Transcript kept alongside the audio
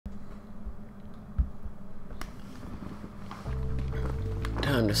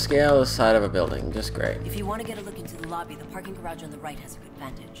Time to scale the side of a building. Just great. If you want to get a look into the lobby, the parking garage on the right has a good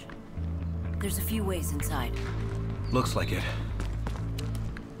vantage. There's a few ways inside. Looks like it.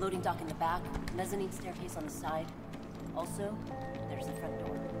 Loading dock in the back, mezzanine staircase on the side. Also, there's the front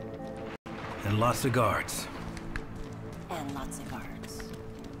door. And lots of guards. And lots of guards.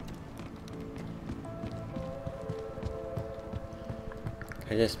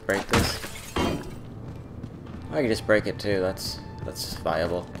 Can I just break this? I can just break it too. That's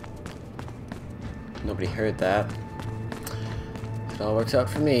viable. Nobody heard that. It all works out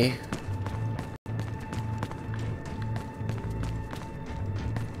for me.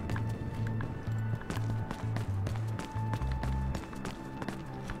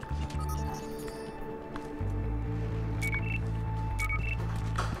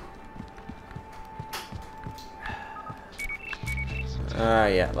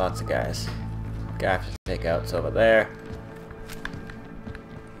 Yeah, lots of guys. Guy to take out's over there.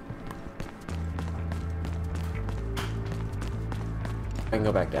 I can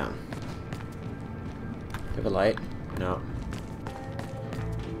go back down. Do you have a light? No.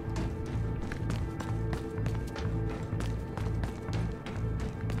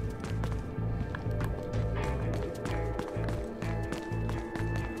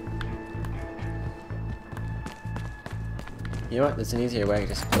 You know what? There's an easier way. I can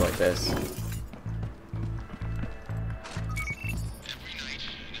just go like this.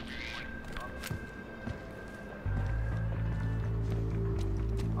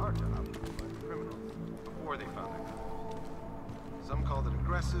 Our job was to find criminals before they found their criminals. Some called it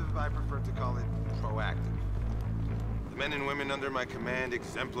aggressive. I prefer to call it proactive. The men and women under my command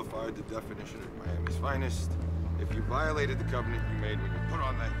exemplified the definition of Miami's finest. If you violated the covenant you made when you put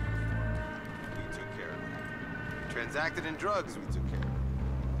on that uniform, we took care of it. Transacted in drugs, we took care of it.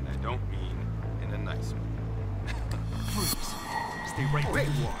 And I don't mean in a nice way. Freeze. Stay right where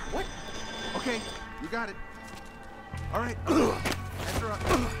you are. What? Okay, you got it. All right. Hands her up.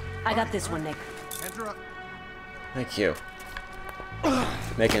 I got this one, Nick. Hands her up. Thank you.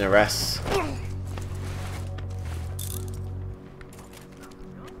 Making arrests.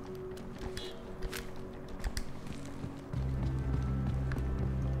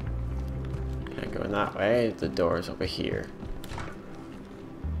 Can't go in that way. The door's over here.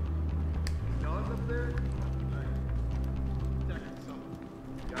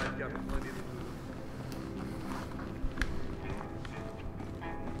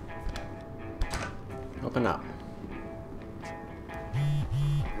 Open up. Good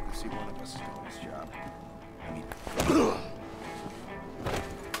to see one of us is doing his job. I mean,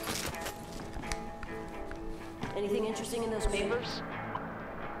 Anything interesting in those papers?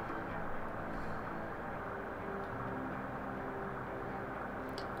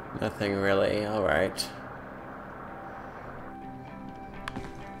 Nothing really. Alright.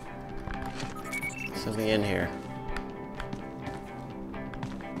 Something in here.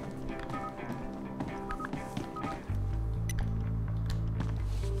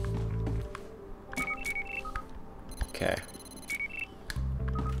 Okay.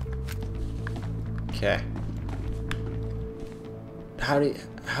 Okay.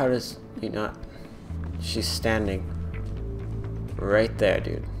 How does you not? She's standing right there,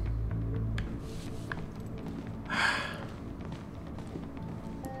 dude.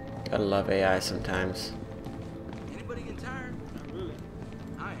 Gotta love AI sometimes. Anybody get tired? Not really.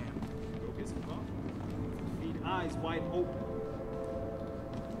 I am. Go get some coffee. Need eyes wide open.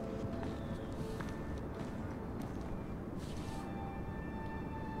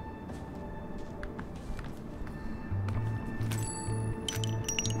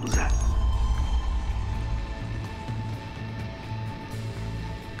 Who's that?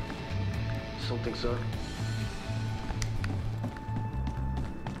 something, sir?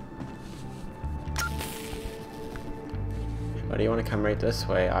 Buddy, you want to come right this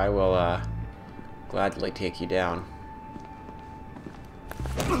way? I will gladly take you down.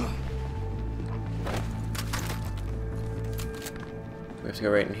 We have to go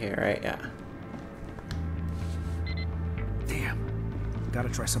right in here, right? Yeah. Damn. Gotta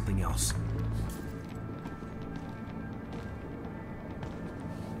try something else.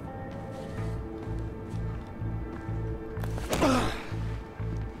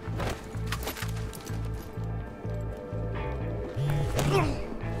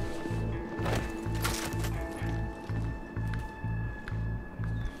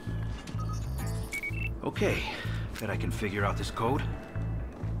 Okay, bet I can figure out this code.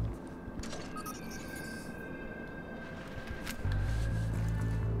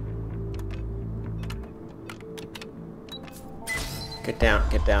 Get down,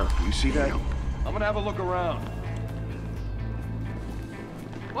 get down. You see that? I'm gonna have a look around.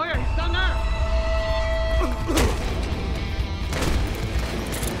 Oh yeah, he's down there!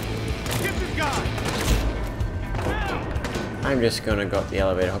 Get this guy! I'm just gonna go up the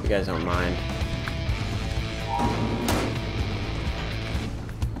elevator. Hope you guys don't mind.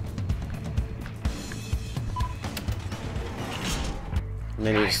 And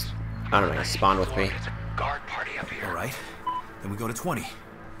then you just, I don't know, spawn with me. Guard party up here. All right. Then we go to 20.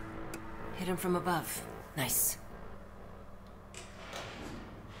 Hit him from above. Nice.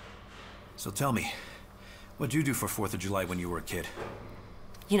 So tell me, what'd you do for 4th of July when you were a kid?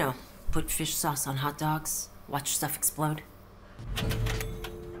 You know, put fish sauce on hot dogs, watch stuff explode.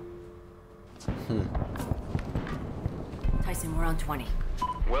 Tyson, we're on 20.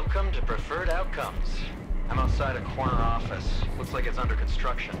 Welcome to Preferred Outcomes. I'm outside a corner office. Looks like it's under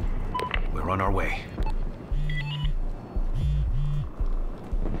construction. We're on our way.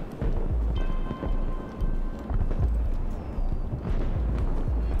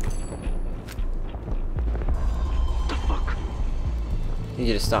 The fuck? I need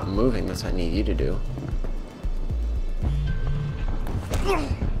you to stop moving. That's what I need you to do.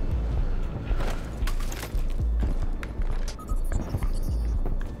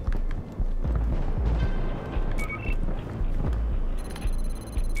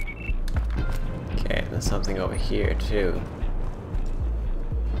 Okay, there's something over here too.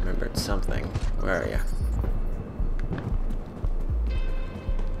 Remembered something. Where are you?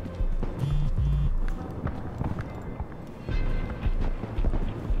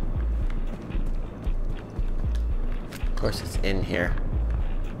 Of course it's in here.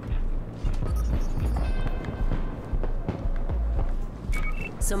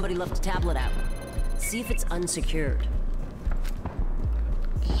 Somebody left a tablet out. See if it's unsecured.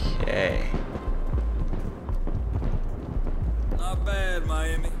 Okay. Not bad,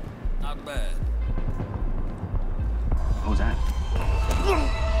 Miami. Not bad. What was that?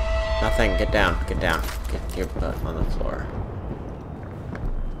 Nothing. Get down. Get down. Get your butt on the floor.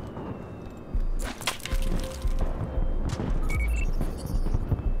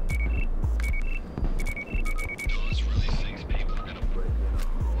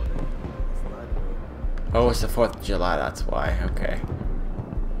 Oh, it's the 4th of July, that's why. Okay.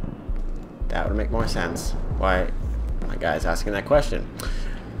 That would make more sense. Why my guy's asking that question.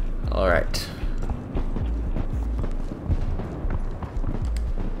 Alright.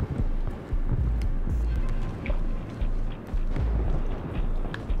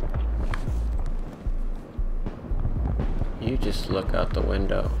 You just look out the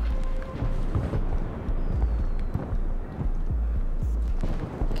window.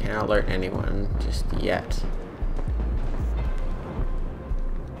 Can't alert anyone just yet.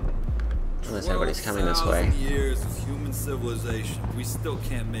 Unless everybody's coming this way. 12,000 years of human civilization. We still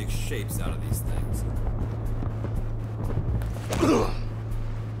can't make shapes out of these things.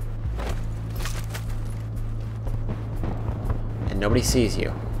 And nobody sees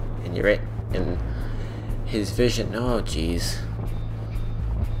you. And you're it in his vision. Oh, jeez.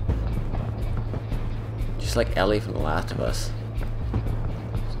 Just like Ellie from The Last of Us.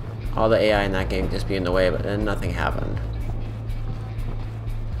 All the AI in that game just be in the way, but then nothing happened.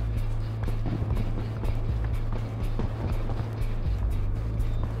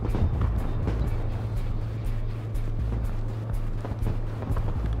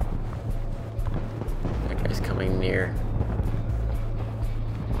 That guy's coming near.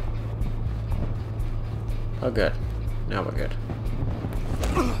 Oh, good. Now we're good.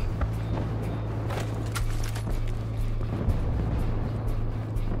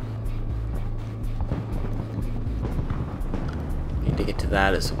 To get to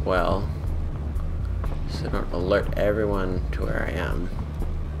that as well, so I don't alert everyone to where I am.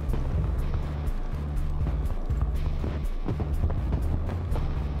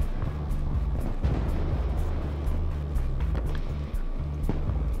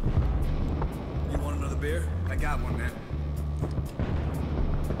 You want another beer? I got one, man.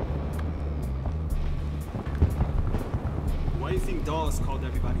 Why do you think Dawes called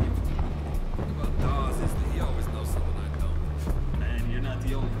everybody in? The thing about Dawes is that he always knows something I don't. Man, you're not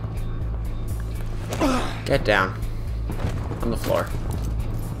the only one. Get down. On the floor.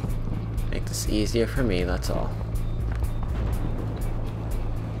 Make this easier for me, that's all.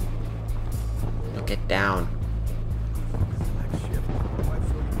 Now get down. She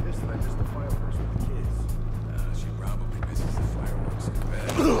probably misses the fireworks in bed.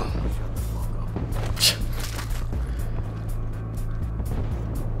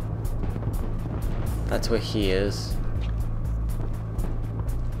 That's what he is.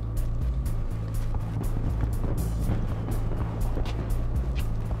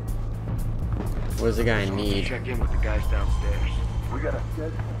 What does the guy need? Check in with the guys downstairs. We got a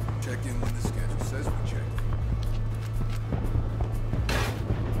schedule. Check in when the schedule says we check.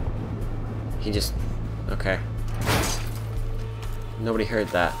 He just... Okay. Nobody heard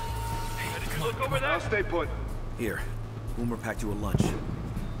that. Look over there. I'll stay put. Here, Boomer packed you a lunch.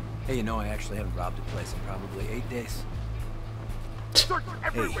 Hey, you know, I actually haven't robbed a place in probably 8 days. Search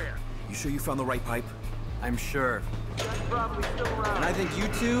everywhere. Hey, you sure you found the right pipe? I'm sure. Probably still around. And I think you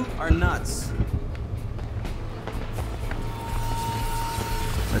two are nuts.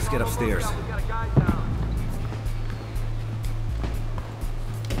 Let's get upstairs. We got a guy down.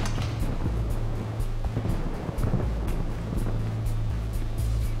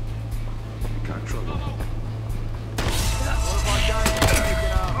 Got trouble.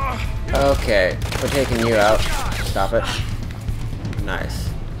 Okay, we're taking you out. Stop it. Nice.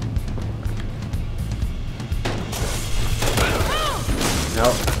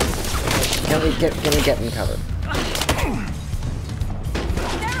 Nope. Can we get in cover?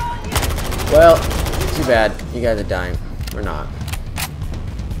 Well, too bad. You guys are dying. We're not.